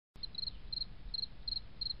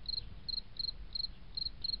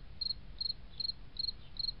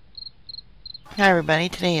Hi everybody,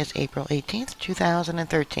 today is April 18th,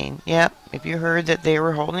 2013. Yep, if you heard that they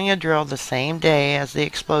were holding a drill the same day as the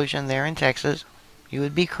explosion there in Texas, you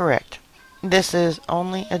would be correct. This is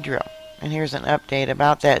only a drill, and here's an update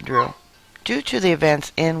about that drill. Due to the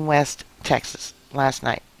events in West Texas last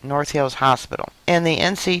night, North Hills Hospital and the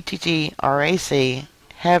NCTT-RAC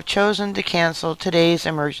have chosen to cancel today's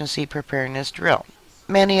emergency preparedness drill.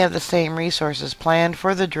 Many of the same resources planned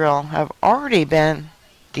for the drill have already been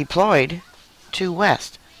deployed to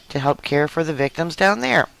West to help care for the victims down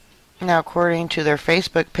there. Now, according to their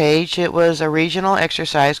Facebook page, it was a regional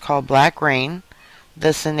exercise called Black Rain.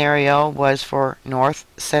 The scenario was for North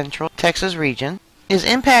Central Texas region is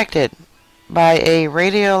impacted by a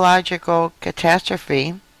radiological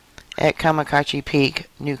catastrophe at Kamakachi Peak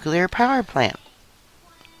nuclear power plant.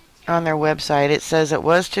 On their website, it says it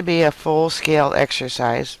was to be a full-scale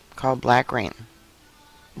exercise called Black Rain.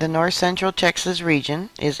 The North Central Texas region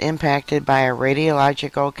is impacted by a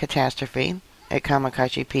radiological catastrophe at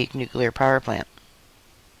Kamakachi Peak nuclear power plant.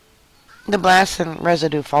 The blast and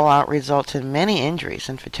residue fallout results in many injuries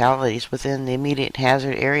and fatalities within the immediate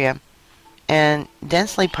hazard area, and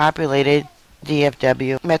densely populated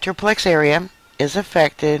DFW Metroplex area is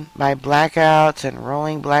affected by blackouts and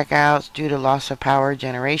rolling blackouts due to loss of power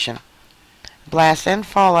generation. Blast and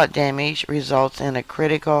fallout damage results in a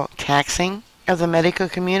critical taxing of the medical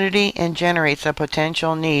community and generates a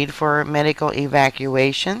potential need for medical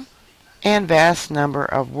evacuation and vast number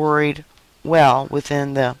of worried well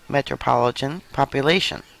within the metropolitan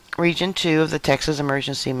population. Region 2 of the Texas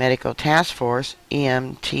Emergency Medical Task Force,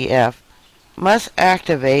 EMTF, must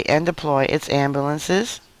activate and deploy its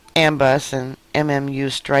ambulances, AMBUS, and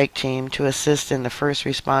MMU strike team to assist in the first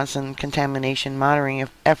response and contamination monitoring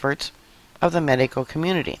efforts of the medical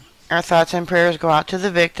community. Our thoughts and prayers go out to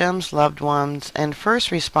the victims, loved ones, and first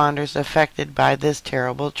responders affected by this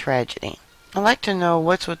terrible tragedy. I'd like to know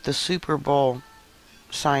what's with the Super Bowl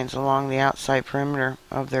signs along the outside perimeter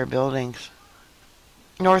of their buildings.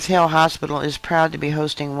 North Hill Hospital is proud to be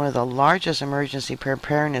hosting one of the largest emergency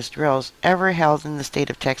preparedness drills ever held in the state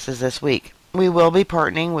of Texas this week. We will be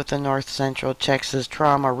partnering with the North Central Texas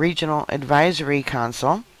Trauma Regional Advisory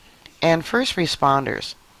Council and first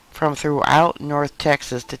responders from throughout North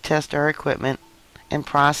Texas to test our equipment and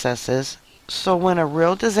processes, so when a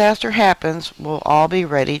real disaster happens, we'll all be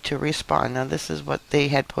ready to respond. Now, this is what they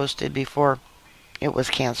had posted before it was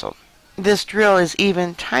canceled. This drill is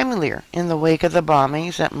even timelier in the wake of the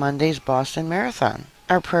bombings at Monday's Boston Marathon.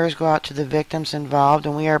 Our prayers go out to the victims involved,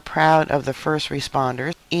 and we are proud of the first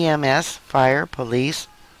responders, EMS, fire, police,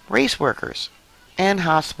 race workers, and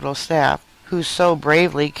hospital staff who so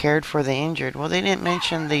bravely cared for the injured. Well, they didn't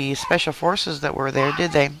mention the special forces that were there,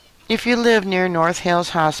 did they? If you live near North Hills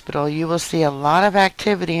Hospital, you will see a lot of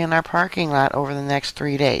activity in our parking lot over the next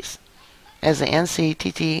 3 days, as the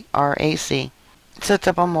NCTT-RAC sets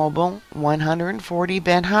up a mobile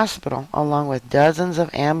 140-bed hospital, along with dozens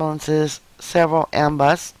of ambulances, several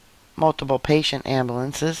AMBUS, multiple patient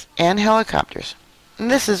ambulances, and helicopters.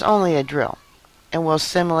 And this is only a drill, and will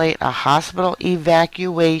simulate a hospital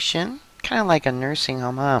evacuation, kind of like a nursing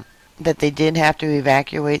home, that they did have to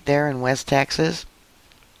evacuate there in West Texas.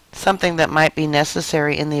 Something that might be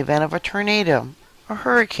necessary in the event of a tornado, a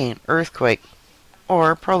hurricane, earthquake,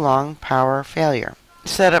 or prolonged power failure.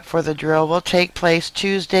 Setup for the drill will take place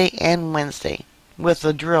Tuesday and Wednesday, with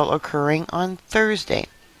the drill occurring on Thursday.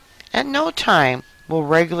 At no time will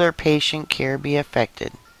regular patient care be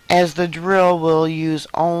affected, as the drill will use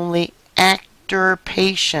only actor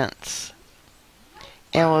patients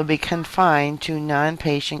and will be confined to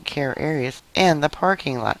non-patient care areas and the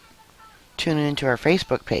parking lot. Tune into our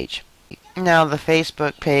Facebook page. Now, the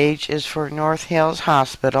Facebook page is for North Hills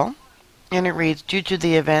Hospital, and it reads, due to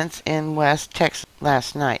the events in West Texas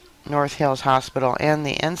last night, North Hills Hospital and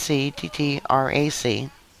the NCTT-RAC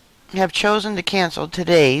have chosen to cancel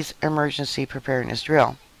today's emergency preparedness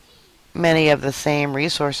drill. Many of the same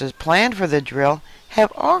resources planned for the drill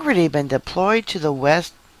have already been deployed to the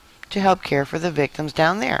West to help care for the victims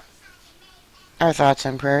down there. Our thoughts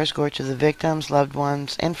and prayers go to the victims, loved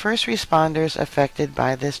ones, and first responders affected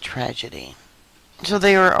by this tragedy. So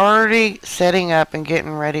they were already setting up and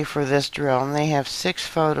getting ready for this drill, and they have 6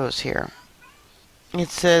 photos here. It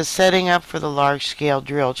says, setting up for the large-scale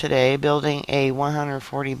drill today, building a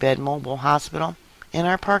 140-bed mobile hospital in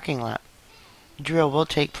our parking lot. Drill will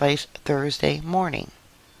take place Thursday morning.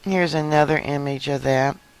 Here's another image of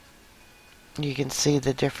that. You can see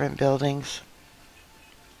the different buildings.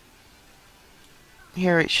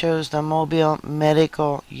 Here it shows the mobile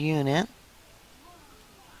medical unit.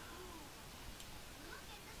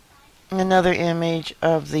 Another image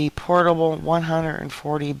of the portable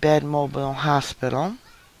 140-bed mobile hospital.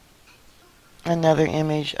 Another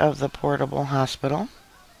image of the portable hospital.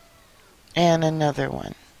 And another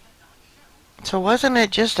one. So wasn't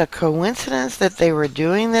it just a coincidence that they were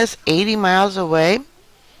doing this 80 miles away?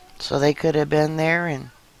 So they could have been there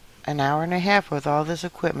in an hour and a half with all this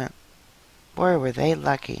equipment. Boy, were they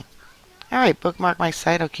lucky. Alright, bookmark my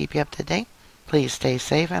site. I'll keep you up to date. Please stay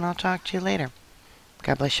safe, and I'll talk to you later.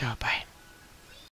 God bless you all. Bye.